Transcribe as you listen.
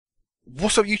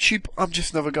What's up YouTube? I'm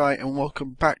just another guy and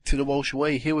welcome back to the Welsh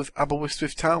Way here with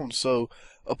Aberystwyth Town. So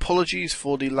apologies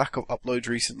for the lack of uploads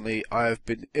recently. I have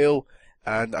been ill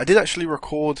and I did actually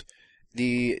record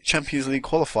the Champions League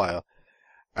qualifier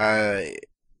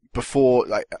before,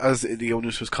 like, as the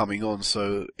illness was coming on.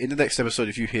 So in the next episode,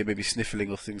 if you hear maybe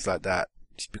sniffling or things like that,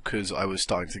 it's because I was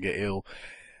starting to get ill.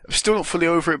 I'm still not fully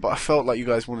over it, but I felt like you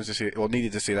guys wanted to see it, or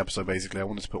needed to see an episode basically. I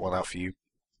wanted to put one out for you.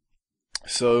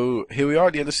 So here we are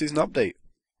at the end of season update.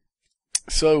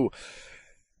 So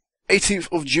 18th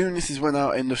of June, this is when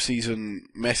our end of season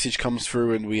message comes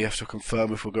through and we have to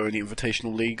confirm if we're going to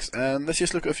invitational leagues. And let's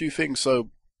just look at a few things. So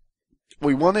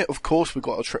we won it, of course. We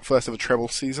got our first ever treble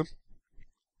season.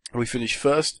 We finished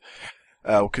first.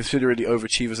 We're considered the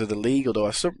overachievers of the league, although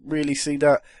I don't really see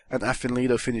that. And Aston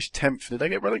Lido finished 10th. Did they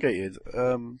get relegated?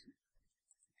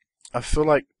 I feel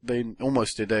like they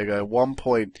almost did. There you go. 1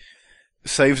 point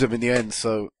saves them in the end,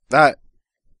 so that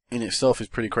in itself is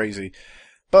pretty crazy.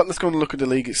 But let's go and look at the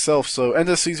league itself. So end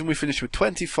of the season we finished with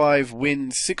 25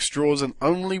 wins, 6 draws and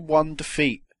only 1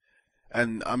 defeat.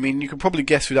 And I mean, you can probably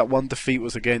guess who that 1 defeat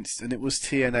was against, and it was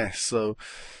TNS. So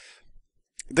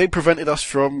they prevented us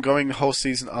from going the whole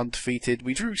season undefeated.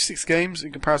 We drew 6 games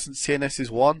in comparison to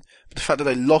TNS's 1, but the fact that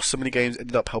they lost so many games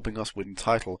ended up helping us win the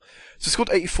title. So we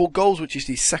scored 84 goals, which is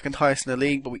the second highest in the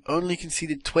league, but we only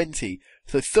conceded 20.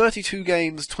 So 32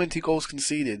 games, 20 goals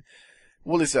conceded.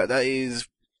 What is that? That is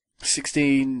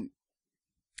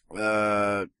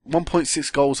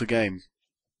 1.6 goals a game.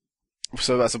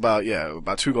 So that's about 2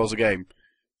 goals a game.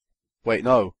 Wait,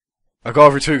 no. A goal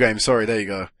every 2 games, sorry, there you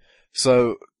go.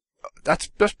 So that's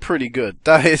pretty good.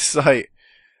 That is an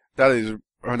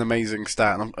amazing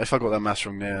stat. And if I got that maths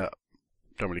wrong there,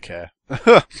 don't really care.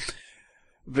 But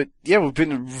yeah, we've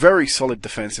been very solid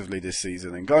defensively this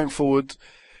season, and going forward,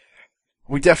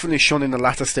 we definitely shone in the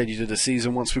latter stages of the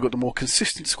season once we got the more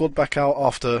consistent squad back out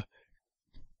after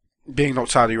being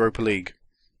knocked out of the Europa League.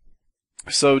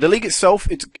 So the league itself,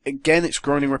 it's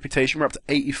grown in reputation. We're up to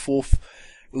 84th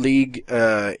league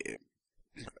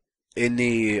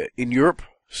in Europe.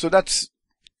 So that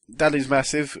is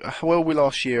massive. How well we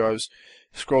last year, I was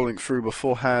scrolling through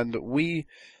beforehand. We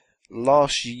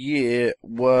last year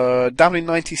were down in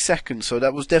 92nd, so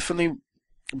that was definitely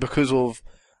because of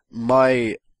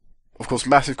my, of course,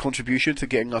 massive contribution to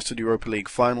getting us to the Europa League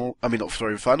final. Getting to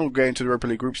the Europa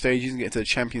League group stages and getting to the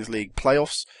Champions League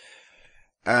playoffs.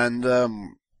 And I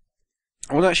want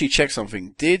to actually check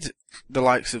something. Did the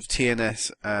likes of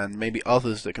TNS and maybe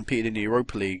others that competed in the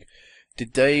Europa League,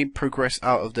 did they progress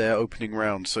out of their opening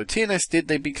round? So TNS did.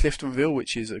 They beat Cliftonville,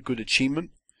 which is a good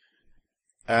achievement.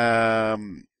 We're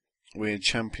in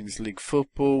Champions League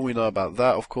football. We know about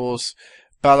that, of course.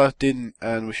 Bala didn't,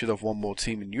 and we should have one more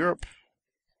team in Europe.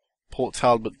 Port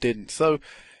Talbot didn't. So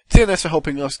TNS are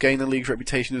helping us gain the league's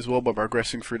reputation as well by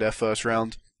progressing through their first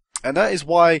round. And that is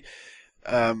why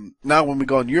now when we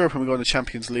go in Europe and we go in the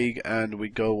Champions League and we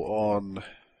go on,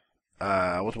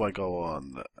 what do I go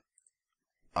on?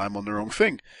 I'm on the wrong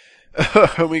thing.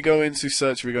 When we go into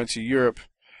search, we go into Europe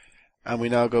and we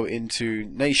now go into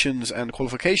nations and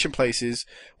qualification places,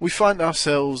 we find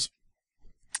ourselves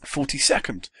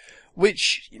 42nd,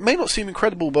 which may not seem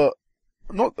incredible, but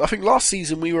I think last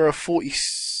season we were a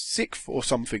 46th or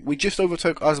something. We just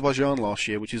overtook Azerbaijan last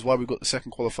year, which is why we got the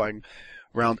second qualifying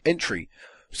round entry.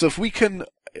 So if we can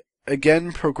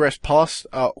again progress past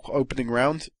our opening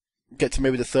round, get to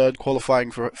maybe the third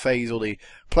qualifying phase or the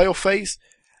playoff phase,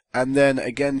 and then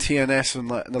again TNS and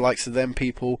the likes of them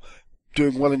people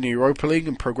doing well in the Europa League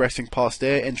and progressing past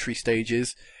their entry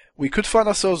stages, we could find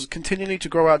ourselves continuing to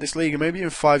grow out this league, and maybe in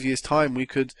 5 years' time we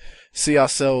could see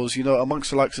ourselves, amongst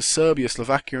the likes of Serbia,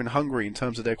 Slovakia and Hungary in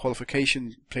terms of their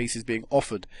qualification places being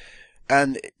offered.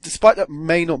 And despite that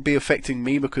may not be affecting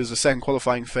me, because the second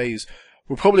qualifying phase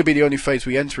will probably be the only phase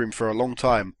we enter in for a long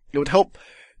time, it would help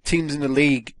teams in the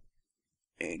league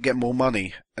get more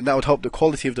money, and that would help the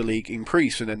quality of the league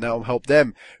increase, and then that will help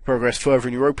them progress further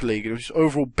in Europa League. It would just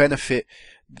overall benefit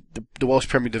the Welsh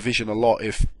Premier Division a lot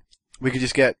if we could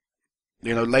just get,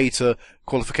 later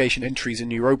qualification entries in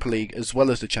the Europa League as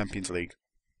well as the Champions League.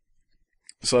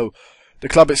 So the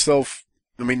club itself,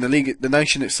 the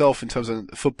nation itself in terms of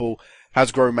football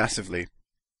has grown massively.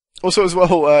 Also as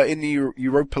well, in the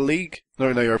in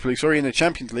the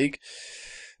Champions League,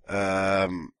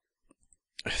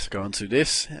 let's go on to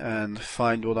this and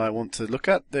find what I want to look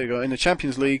at. There you go. In the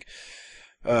Champions League,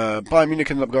 Bayern Munich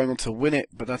ended up going on to win it,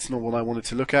 but that's not what I wanted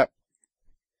to look at.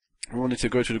 I wanted to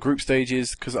go to the group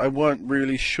stages because I weren't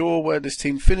really sure where this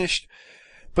team finished.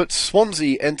 But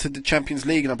Swansea entered the Champions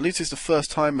League, and I believe this is the first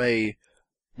time a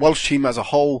Welsh team as a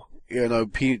whole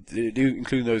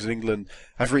including those in England,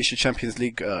 have reached the Champions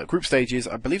League group stages.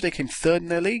 I believe they came third in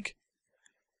their league.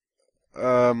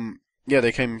 Yeah,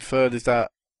 they came third. Is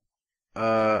that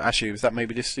actually, was that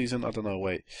maybe this season? I don't know.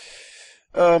 Wait.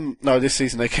 No, this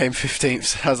season they came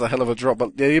 15th. That's a hell of a drop.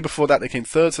 But the year before that they came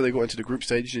third, so they got into the group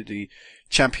stage of the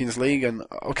Champions League. And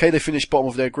okay, they finished bottom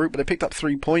of their group, but they picked up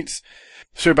 3 points.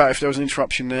 Sorry about if there was an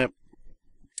interruption there.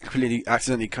 Completely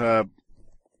accidentally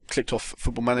clicked off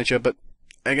Football Manager. But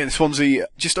again, Swansea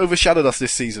just overshadowed us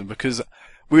this season because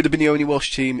we would have been the only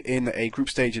Welsh team in a group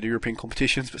stage of the European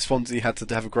competitions. But Swansea had to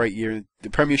have a great year in the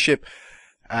Premiership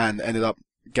and ended up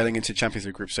getting into Champions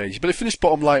League group stage. But they finished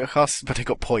bottom like us, but they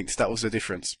got points. That was the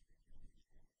difference.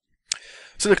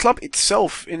 So the club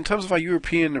itself, in terms of our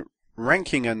European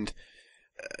ranking and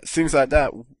things like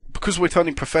that, because we're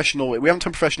turning professional, we haven't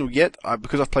turned professional yet,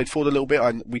 because I've played forward a little bit,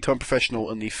 we turned professional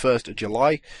on the 1st of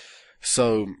July.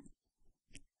 So,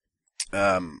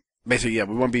 basically, yeah,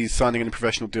 we won't be signing any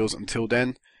professional deals until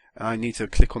then. I need to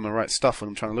click on the right stuff when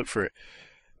I'm trying to look for it.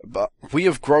 But we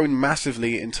have grown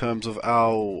massively in terms of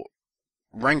our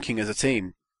ranking as a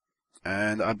team,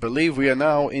 and I believe we are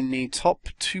now in the top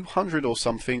 200 or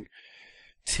something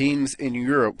teams in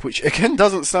Europe, which again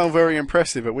doesn't sound very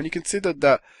impressive, but when you consider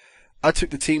that I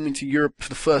took the team into Europe for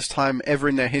the first time ever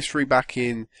in their history back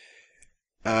in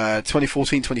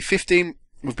 2014-2015,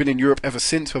 we've been in Europe ever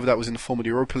since, whether that was in the form of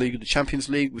the Europa League or the Champions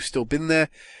League, we've still been there.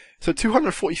 So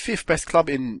 245th best club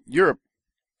in Europe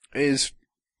is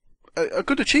a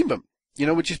good achievement. You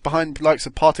know, we're just behind the likes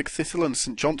of Partick Thistle and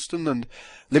St Johnstone and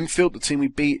Linfield, the team we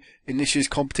beat in this year's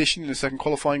competition in the second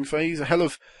qualifying phase. A hell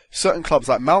of certain clubs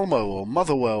like Malmo or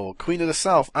Motherwell or Queen of the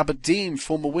South, Aberdeen,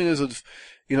 former winners of,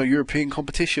 European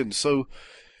competitions. So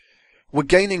we're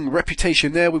gaining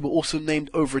reputation there. We were also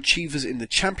named overachievers in the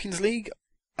Champions League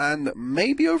and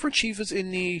maybe overachievers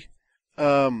in the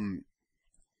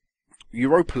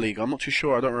Europa League. I'm not too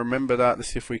sure. I don't remember that.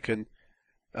 Let's see if we can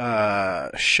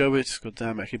show it. God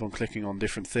damn it, I keep on clicking on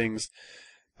different things.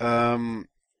 Maybe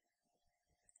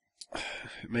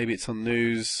it's on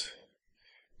news.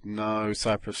 No,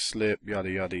 Cyprus slip, yada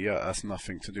yada yada. That's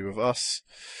nothing to do with us.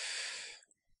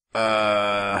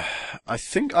 I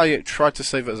think I tried to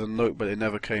save it as a note, but it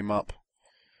never came up.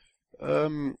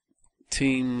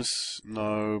 Teams,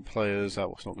 no. Players, that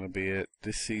was not going to be it.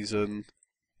 This season.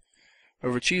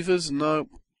 Overachievers, no.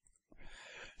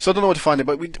 So I don't know where to find it,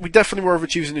 but we definitely were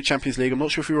overachievers in the Champions League. I'm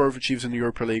not sure if we were overachievers in the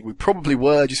Europa League. We probably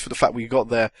were, just for the fact we got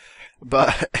there.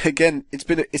 But again, it's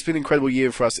been an incredible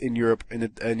year for us in Europe, in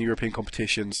the European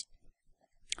competitions.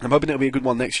 I'm hoping it'll be a good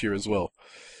one next year as well.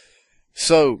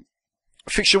 So,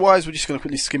 fixture-wise, we're just going to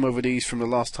quickly skim over these from the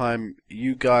last time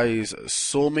you guys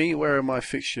saw me. Where are my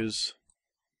fixtures?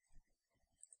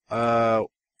 Where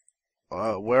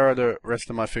are the rest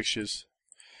of my fixtures?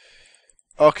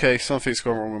 Okay, something's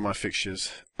gone wrong with my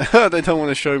fixtures. They don't want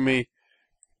to show me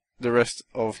the rest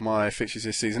of my fixtures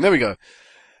this season. There we go.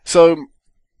 So,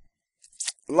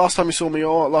 last time you saw me,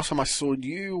 or last time I saw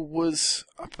you was,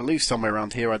 I believe, somewhere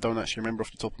around here. I don't actually remember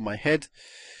off the top of my head.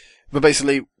 But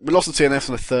basically, we lost to TNS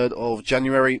on the 3rd of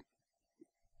January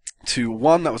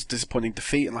 2-1. That was a disappointing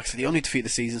defeat. And like I said, the only defeat of the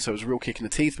season, so it was a real kick in the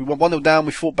teeth. We won 1-0 down.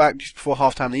 We fought back just before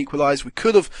half-time and equalised. We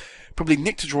could have probably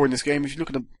nicked a draw in this game. If you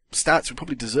look at the stats, we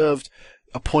probably deserved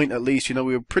a point at least. We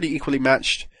were pretty equally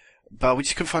matched, but we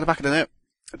just couldn't find the back of the net.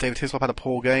 David Hislop had a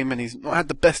poor game, and he's not had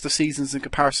the best of seasons in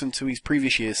comparison to his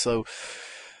previous years, so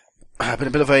been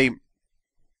a bit of a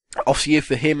off year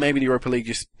for him. Maybe the Europa League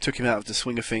just took him out of the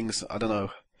swing of things. I don't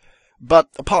know. But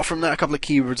apart from that, a couple of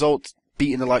key results: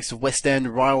 beating the likes of West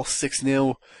End, Ryle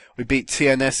 6-0. We beat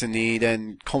TNS in the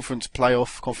then conference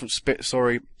split.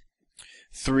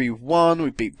 3-1. We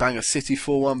beat Bangor City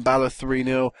 4-1, Bala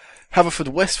 3-0. Haverford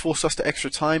West forced us to extra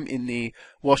time in the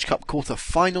Welsh Cup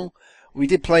quarter-final. We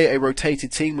did play a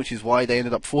rotated team, which is why they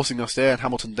ended up forcing us there, and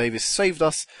Hamilton Davis saved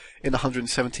us in the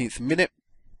 117th minute.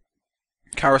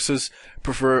 Carissers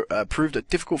proved a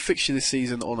difficult fixture this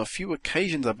season on a few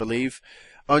occasions, I believe.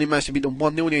 Only managed to beat them 1-0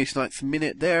 in the 89th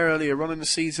minute there earlier on in the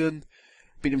season.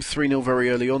 Beat them 3-0 very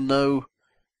early on, though.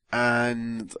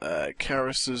 And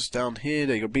Carissers down here,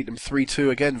 they beat them 3-2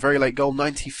 again. Very late goal,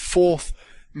 94th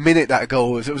minute that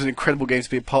goal. It was an incredible game to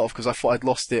be a part of because I thought I'd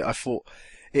lost it. I thought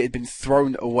it had been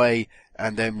thrown away,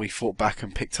 and then we fought back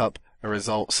and picked up a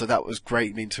result. So that was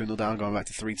great, being 2-0 down, going back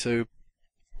to 3-2.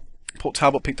 Port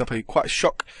Talbot picked up quite a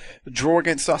shock draw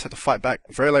against us. Had to fight back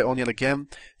very late on yet again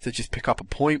to just pick up a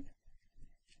point.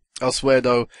 Elsewhere,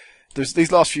 though,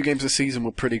 these last few games of the season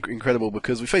were pretty incredible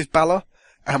because we faced Bala,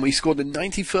 And we scored the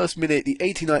 91st minute, the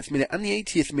 89th minute, and the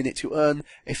 80th minute to earn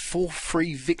a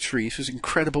 4-3 victory. This was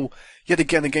incredible. Yet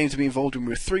again, a game to be involved in. We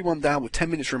were 3-1 down with 10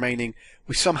 minutes remaining.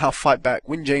 We somehow fight back.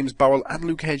 Win James, Burrell, and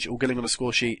Luke Hedge all getting on the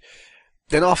score sheet.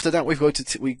 Then after that, we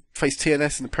faced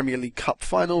TNS in the Premier League Cup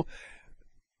final.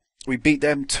 We beat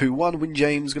them 2-1. Win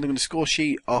James getting on the score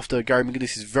sheet after Gary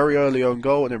McGuinness's very early own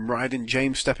goal, and then Ryden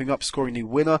James stepping up, scoring the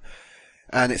winner.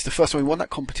 And it's the first time we won that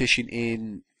competition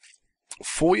in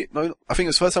 4 years. No, I think it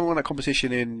was the first time we won that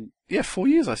competition in 4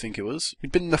 years. I think it was.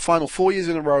 We'd been in the final 4 years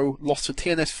in a row. Lost to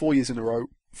TNS 4 years in a row.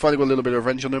 Finally got a little bit of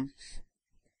revenge on them.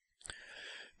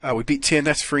 We beat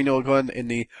TNS 3-0 again in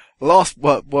the last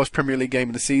worst Premier League game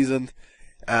of the season.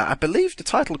 I believe the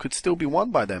title could still be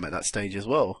won by them at that stage as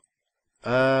well.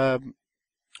 They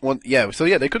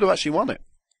could have actually won it.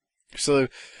 So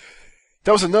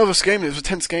that was a nervous game. It was a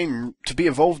tense game to be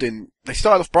involved in. They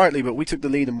started off brightly, but we took the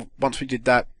lead, and once we did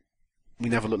that, we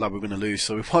never looked like we were going to lose.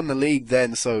 So we won the league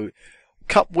then. So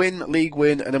cup win, league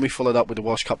win, and then we followed up with the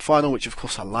Welsh Cup final, which of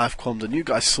course I live commed and you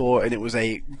guys saw, and it was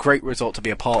a great result to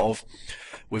be a part of,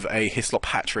 with a Hislop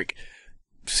hat-trick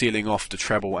sealing off the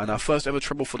treble, and our first ever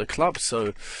treble for the club.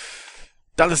 So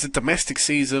that is the domestic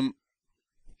season.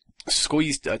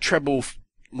 Squeezed a treble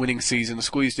winning season,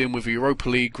 squeezed in with a Europa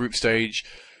League group stage,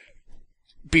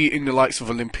 beating the likes of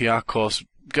Olympiacos,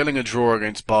 getting a draw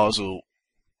against Basel.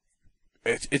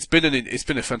 It's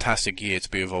been a fantastic year to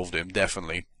be involved in,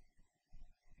 definitely.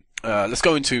 Let's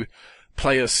go into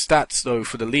player stats though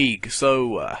for the league.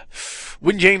 So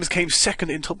Win James came second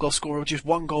in top goal scorer, just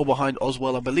 1 goal behind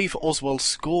Oswell. I believe Oswell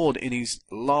scored in his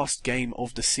last game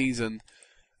of the season.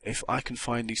 If I can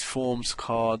find his forms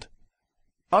card.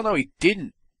 Oh no, he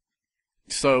didn't.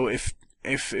 So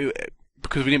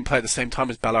because we didn't play at the same time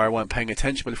as Ballard, I weren't paying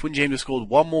attention. But if Win James had scored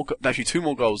 2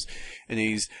 more goals in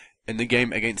the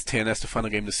game against TNS, the final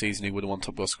game of the season, he would have won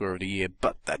top goal scorer of the year.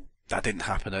 But that didn't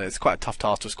happen. It's quite a tough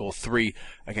task to score 3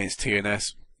 against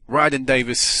TNS. Ryden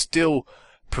Davis still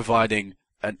providing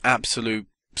an absolute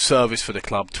service for the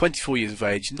club. 24 years of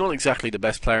age, not exactly the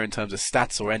best player in terms of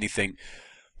stats or anything,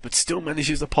 but still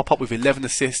manages to pop up with 11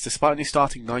 assists despite only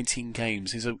starting 19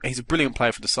 games. He's a brilliant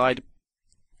player for the side.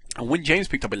 And Win James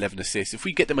picked up 11 assists. If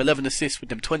we get them 11 assists with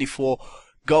them 24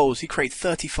 goals, he created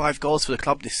 35 goals for the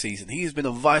club this season. He has been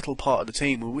a vital part of the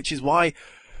team, which is why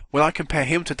when I compare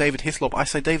him to David Hislop, I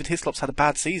say David Hislop's had a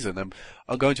bad season.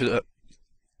 I'm going to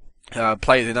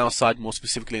play it in our side more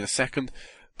specifically in a second.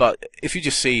 But if you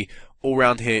just see all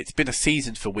round here, it's been a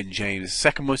season for Win James.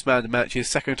 Second most man of the matches,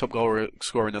 second top goal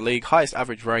scorer in the league, highest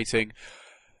average rating,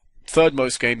 third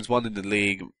most games won in the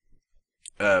league,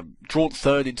 drawn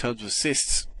third in terms of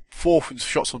assists, fourth in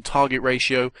shots on target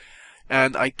ratio,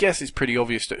 and I guess it's pretty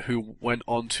obvious that who went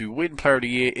on to win Player of the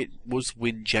Year, it was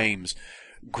Win James.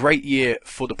 Great year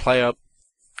for the player,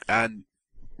 and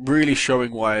really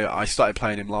showing why I started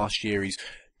playing him last year. He's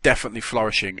definitely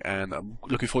flourishing, and I'm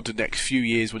looking forward to the next few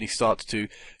years when he starts to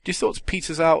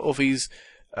peters out of his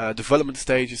development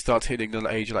stage and starts hitting the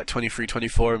age of like 23,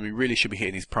 24, and we really should be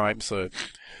hitting his prime. So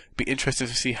be interested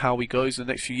to see how he goes in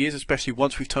the next few years, especially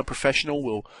once we've turned professional.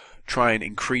 We'll try and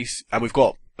increase, and we've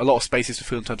got a lot of spaces to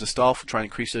fill in terms of staff. We'll try and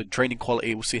increase the training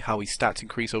quality. We'll see how his stats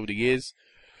increase over the years.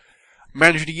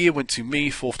 Manager of the Year went to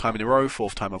me, 4th time in a row,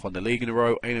 4th time I've won the league in a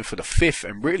row, aiming for the 5th,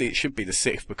 and really it should be the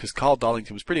 6th, because Carl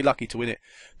Darlington was pretty lucky to win it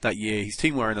that year. His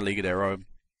team were in a league of their own,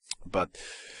 but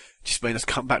just made us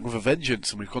come back with a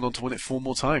vengeance, and we've gone on to win it 4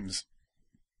 more times.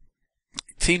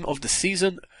 Team of the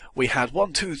season, we had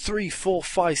 6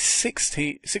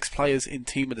 players in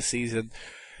team of the season,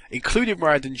 including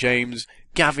Ryden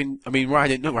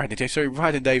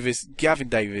Davis, Gavin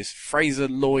Davis, Fraser,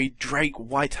 Lloyd, Drake,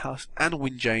 Whitehouse, and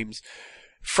Win James.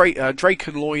 Drake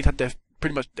and Lloyd had their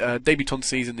pretty much debutant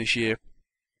season this year,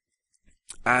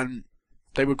 and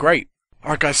they were great.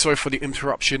 Alright guys, sorry for the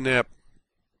interruption there,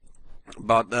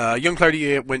 but Young Player of the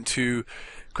Year went to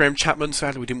Graham Chapman.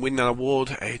 Sadly we didn't win that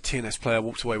award. A TNS player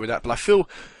walked away with that, but I feel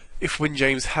if Win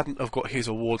James hadn't have got his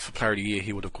award for Player of the Year,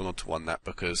 he would have gone on to win that,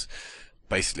 because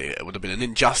basically it would have been an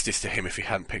injustice to him if he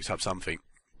hadn't picked up something.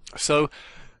 So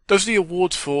those are the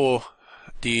awards for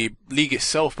the league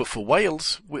itself, but for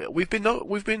Wales, we've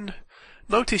been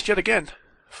noticed yet again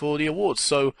for the awards.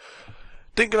 So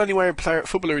didn't get anywhere in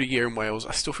Footballer of the Year in Wales.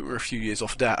 I still think we're a few years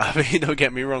off that. I mean, don't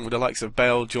get me wrong, with the likes of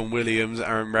Bale, John Williams,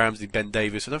 Aaron Ramsey, Ben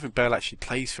Davis. I don't think Bale actually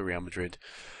plays for Real Madrid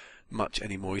much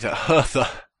anymore. He's at Hertha.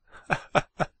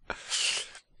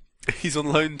 He's on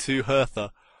loan to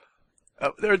Hertha.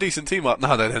 They're a decent team, up.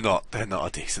 No, they're not. They're not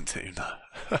a decent team,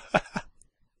 no.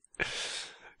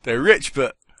 They're rich,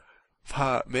 but...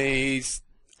 Oh,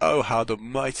 how the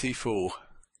mighty fall.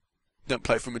 don't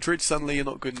play for Madrid, suddenly you're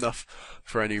not good enough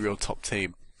for any real top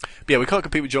team. But yeah, we can't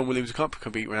compete with John Williams, we can't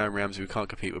compete with Aaron Ramsey, we can't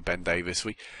compete with Ben Davis.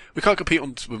 We can't compete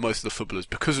with most of the footballers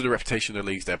because of the reputation of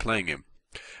the leagues they're playing in.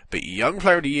 But Young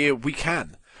Player of the Year, we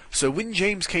can. So Wyn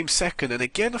James came second, and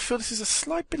again I feel this is a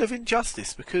slight bit of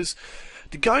injustice because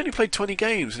the guy only played 20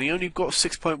 games and he only got a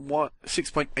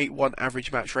 6.81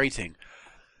 average match rating.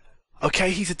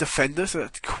 Okay, he's a defender, so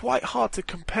that's quite hard to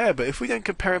compare, but if we then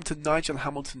compare him to Nigel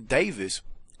Hamilton-Davies,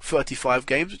 35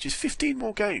 games, which is 15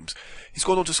 more games, he's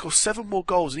gone on to score 7 more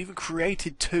goals and even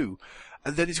created 2,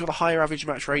 and then he's got a higher average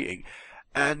match rating.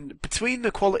 And between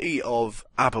the quality of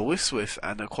Aberystwyth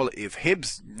and the quality of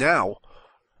Hibs now,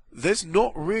 there's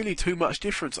not really too much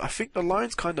difference. I think the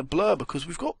lines kind of blur because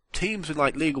we've got teams in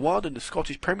like League One and the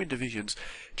Scottish Premier Divisions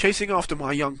chasing after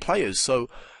my young players, so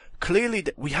clearly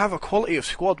we have a quality of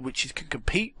squad which can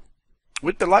compete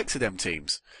with the likes of them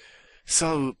teams.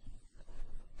 So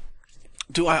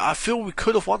I feel we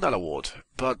could have won that award,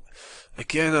 but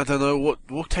again I don't know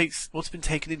what's been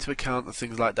taken into account and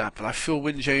things like that. But I feel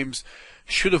Wyn James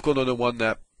should have gone on and won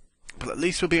that. But at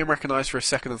least we're being recognised for a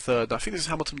second and third. I think this is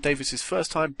Hamilton-Davies' first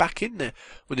time back in there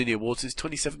winning the awards since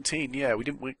 2017. Yeah, we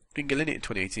didn't get in it in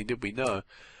 2018, did we? No.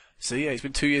 So yeah, he's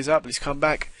been 2 years out, but he's come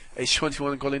back. Age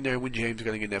 21 and got in there, and Wyn James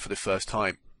going in there for the first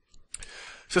time.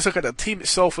 So let's look at the team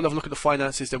itself. We'll have a look at the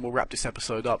finances, then we'll wrap this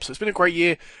episode up. So it's been a great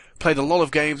year. Played a lot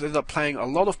of games, ended up playing a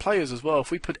lot of players as well.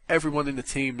 If we put everyone in the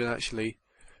team that actually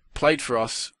played for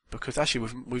us, because actually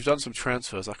we've done some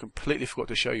transfers. I completely forgot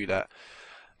to show you that.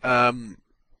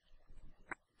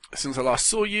 Since I last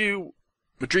saw you,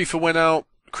 Madrifa went out.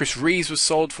 Chris Reeves was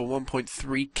sold for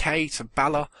 1.3k to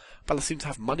Bala. Bala seemed to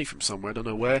have money from somewhere, I don't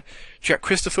know where. Jack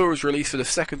Christopher was released for the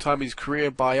second time in his career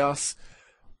by us.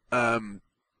 John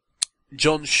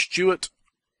Stewart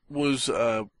was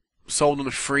sold on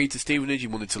a free to Stevenage. He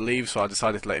wanted to leave, so I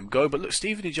decided to let him go. But look,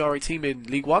 Stevenage are a team in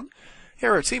League One.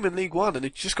 They're a team in League One, and they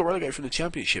just got relegated from the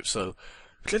Championship, so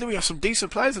clearly we have some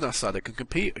decent players on our side that can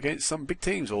compete against some big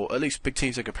teams, or at least big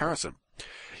teams in comparison.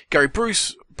 Gary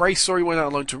Brace went out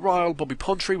on loan to Ryle. Bobby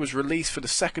Pontry was released for the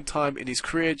second time in his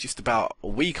career, just about a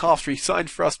week after he signed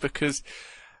for us, because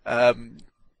the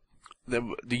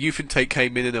youth intake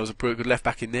came in and there was a pretty good left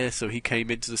back in there, so he came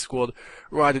into the squad.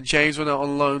 Ryder James went out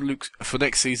on loan. For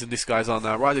next season, this guy's on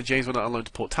now. Ryder James went out on loan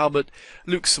to Port Talbot.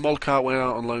 Luke Smolka went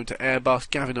out on loan to Airbus.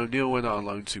 Gavin O'Neill went out on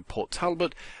loan to Port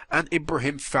Talbot. And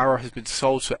Ibrahim Farah has been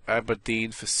sold to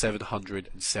Aberdeen for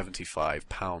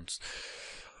 £775.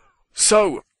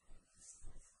 So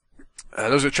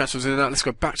those are the transfers in and out. Let's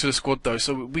go back to the squad though.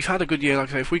 So we've had a good year, like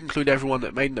I say. If we include everyone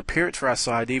that made an appearance for our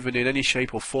side, even in any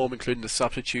shape or form, including the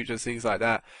substitutes and things like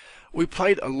that, we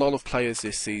played a lot of players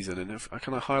this season. And if I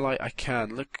can highlight, I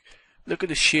can. Look at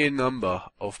the sheer number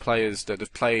of players that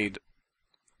have played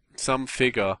some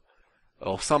figure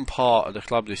or some part of the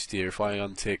club this year. If I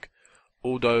untick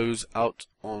all those out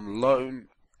on loan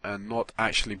and not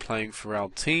actually playing for our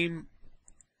team.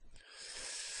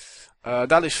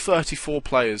 That is 34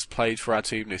 players played for our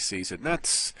team this season.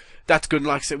 That's good. And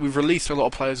like I said, we've released a lot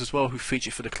of players as well who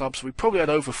featured for the club. So we probably had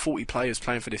over 40 players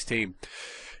playing for this team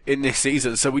in this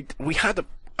season. So we had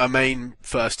a main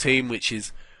first team, which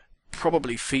is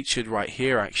probably featured right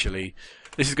here. Actually,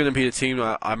 this is going to be the team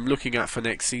that I'm looking at for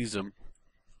next season.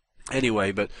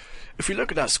 Anyway, but if we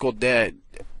look at that squad there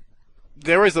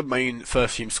is a main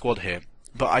first team squad here.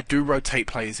 But I do rotate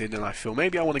players in, and I feel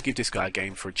maybe I want to give this guy a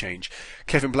game for a change.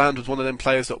 Kevin Bland was one of them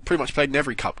players that pretty much played in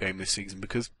every cup game this season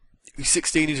because he's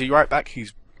 16, he's a right back,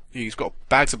 he's got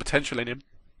bags of potential in him.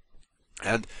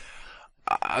 And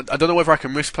I don't know whether I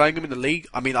can risk playing him in the league.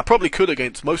 I mean, I probably could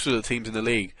against most of the teams in the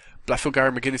league, but I feel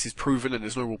Gary McGuinness is proven and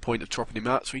there's no real point of dropping him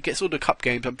out. So he gets all the cup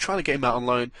games. I'm trying to get him out on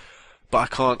loan, but I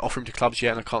can't offer him to clubs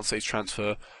yet, and I can't say his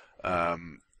transfer.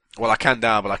 Well, I can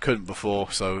now, but I couldn't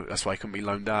before, so that's why he couldn't be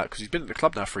loaned out, because he's been at the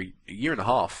club now for a year and a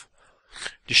half.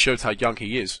 Just shows how young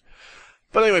he is.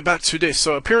 But anyway, back to this.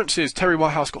 So appearances, Terry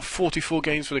Whitehouse got 44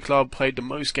 games for the club, played the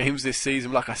most games this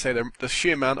season. Like I said, the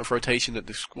sheer amount of rotation that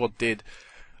the squad did,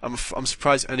 I'm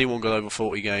surprised anyone got over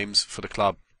 40 games for the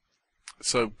club.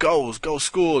 So goals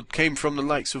scored came from the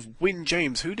likes of Wyn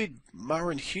James. Who did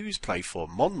Myron Hughes play for?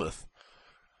 Monmouth.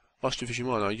 Welsh Division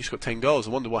 1, he just got 10 goals.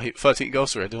 I wonder why 13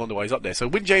 goals, sorry. I wonder why he's up there. So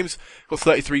Wyn James got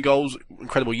 33 goals,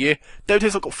 incredible year. David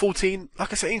Hislop got 14.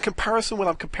 Like I say, in comparison, when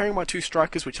I'm comparing my two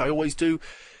strikers, which I always do,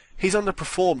 he's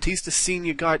underperformed. He's the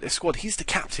senior guy at the squad. He's the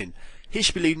captain. He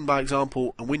should be leading by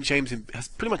example, and Wyn James has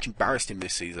pretty much embarrassed him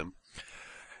this season.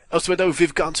 Elsewhere though,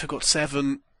 Viv Gunter got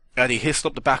 7. Eddie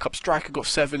Hislop, the backup striker, got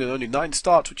 7 and only 9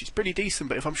 starts, which is pretty decent.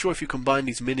 But I'm sure if you combine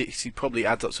these minutes, he probably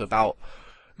adds up to about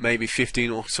maybe 15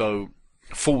 or so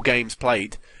full games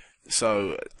played.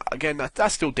 So again,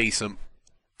 that's still decent.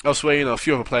 Elsewhere, you know, a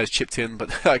few other players chipped in,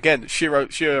 but again,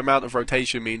 sheer amount of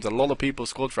rotation means a lot of people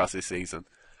scored for us this season.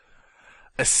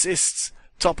 Assists,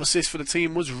 top assist for the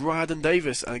team was Ryan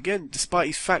Davis, and again, despite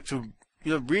his fact of,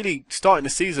 you know, really starting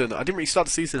the season, I didn't really start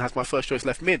the season as my first choice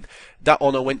left mid. That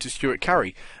honour went to Stuart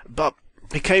Carey, but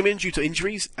he came in due to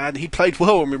injuries, and he played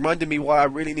well and reminded me why I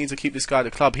really need to keep this guy at the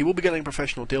club. He will be getting a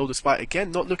professional deal, despite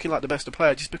again not looking like the best of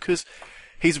player, just because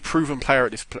he's a proven player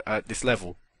at this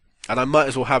level. And I might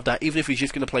as well have that, even if he's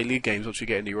just going to play league games once we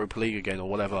get in the Europa League again or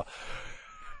whatever.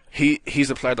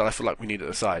 He's a player that I feel like we need at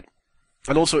the side.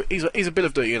 And also, he's a bit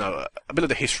of the, you know, a bit of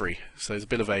the history. So he's a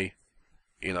bit of a,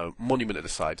 you know, monument at the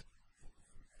side.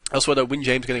 Elsewhere though, Wyn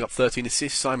James getting up 13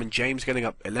 assists, Simon James getting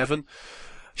up 11,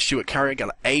 Stuart Carrier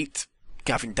got 8,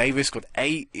 Gavin Davis got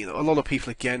 8. You know, a lot of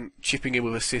people again chipping in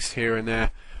with assists here and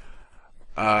there.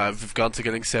 Viv Gunter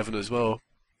getting 7 as well.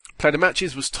 Player of the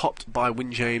matches was topped by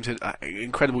Wyn James. An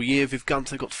incredible year. Viv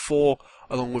Gunter got 4,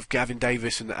 along with Gavin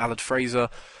Davis and Alad Fraser.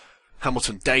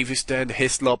 Hamilton Davis then,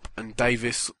 Hislop and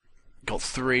Davis got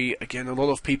 3. Again, a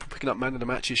lot of people picking up man of the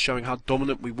matches, showing how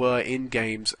dominant we were in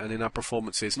games and in our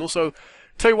performances. And also,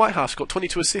 Terry Whitehouse got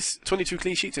 22 assists, 22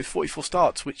 clean sheets in 44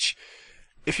 starts, which,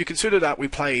 if you consider that we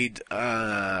played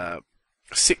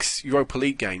 6 Europa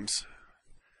League games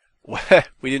where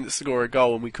we didn't score a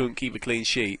goal and we couldn't keep a clean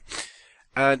sheet,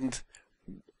 and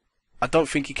I don't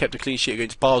think he kept a clean sheet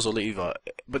against Basel either.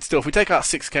 But still, if we take out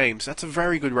 6 games, that's a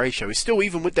very good ratio. It's still,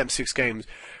 even with them 6 games,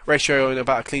 ratio in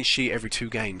about a clean sheet every 2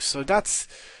 games. So that's,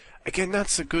 again,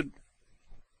 that's a good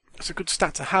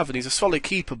stat to have, and he's a solid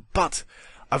keeper. But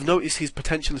I've noticed his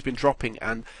potential has been dropping,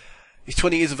 and he's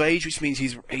 20 years of age, which means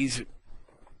he's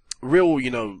real,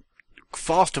 you know,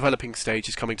 fast developing stage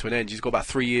is coming to an end. He's got about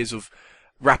 3 years of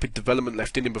rapid development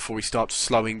left in him before he starts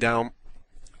slowing down.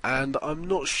 And I'm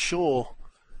not sure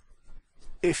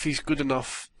if he's good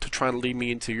enough to try and lead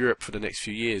me into Europe for the next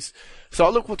few years. So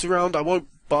I'll look what's around. I won't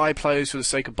buy players for the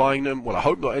sake of buying them. Well, I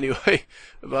hope not anyway.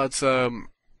 But,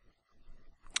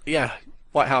 yeah,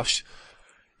 Whitehouse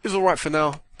is alright for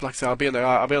now. Like I said, I'll be on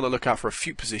the lookout for a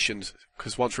few positions,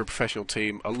 because once we're a professional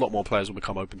team, a lot more players will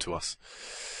become open to us.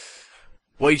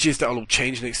 Wages, that'll all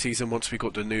change next season once we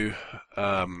got the new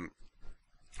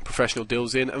professional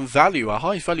deals in. And value, our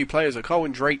highest value players are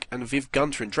Colin Drake and Viv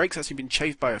Gunter, and Drake's actually been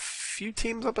chased by a few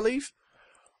teams, I believe.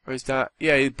 Or is that,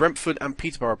 yeah, Brentford and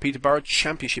Peterborough. Peterborough,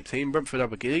 championship team. Brentford, I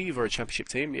believe, are a championship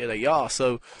team. Yeah, they are.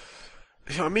 So,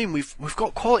 you know what I mean? We've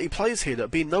got quality players here that are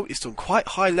being noticed on quite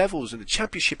high levels, and the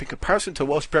championship in comparison to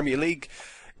Welsh Premier League,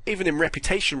 even in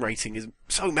reputation rating, is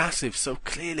so massive. So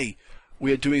clearly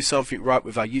we are doing something right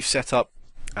with our youth setup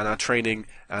and our training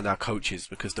and our coaches,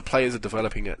 because the players are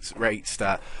developing at rates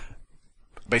that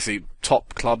basically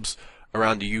top clubs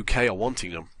around the UK are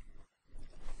wanting them.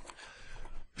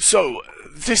 So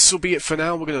this will be it for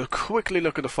now. We're going to quickly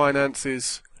look at the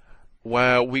finances,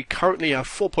 where we currently have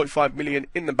 4.5 million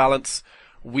in the balance.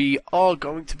 We are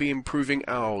going to be improving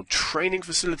our training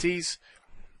facilities.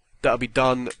 That'll be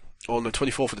done on the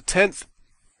 24th of the 10th.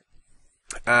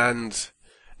 And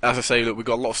as I say, look, we've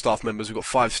got a lot of staff members. We've got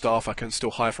 5 staff I can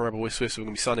still hire from Rebel Whisper, so we're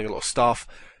going to be signing a lot of staff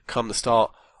come the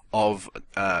start of,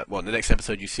 the next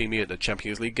episode you see me at the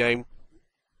Champions League game.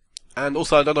 And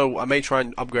also, I don't know, I may try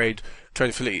and upgrade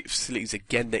training facilities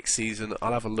again next season.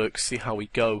 I'll have a look, see how we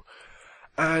go.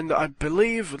 And I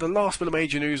believe the last bit of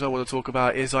major news I want to talk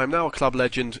about is I'm now a club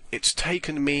legend. It's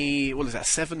taken me,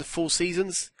 7 full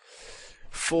seasons?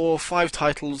 4, 5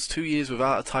 titles, 2 years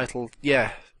without a title.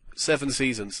 Yeah, 7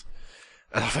 seasons.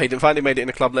 And I've finally made it in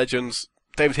the club legends.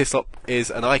 David Hislop is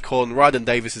an icon. Ryan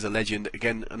Davis is a legend.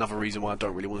 Again, another reason why I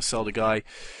don't really want to sell the guy.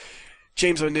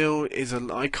 James O'Neill is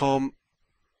an icon.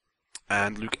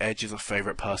 And Luke Edge is a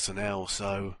favourite personnel.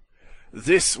 So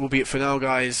this will be it for now,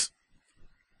 guys.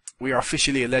 We are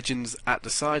officially a legends at the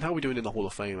side. How are we doing in the Hall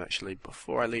of Fame, actually,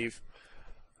 before I leave?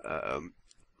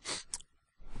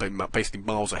 Basically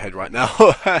miles ahead right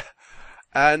now.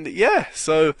 And yeah,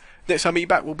 so next time I meet you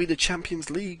back will be the Champions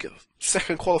League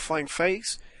second qualifying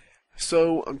phase.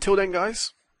 So until then,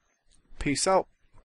 guys, peace out.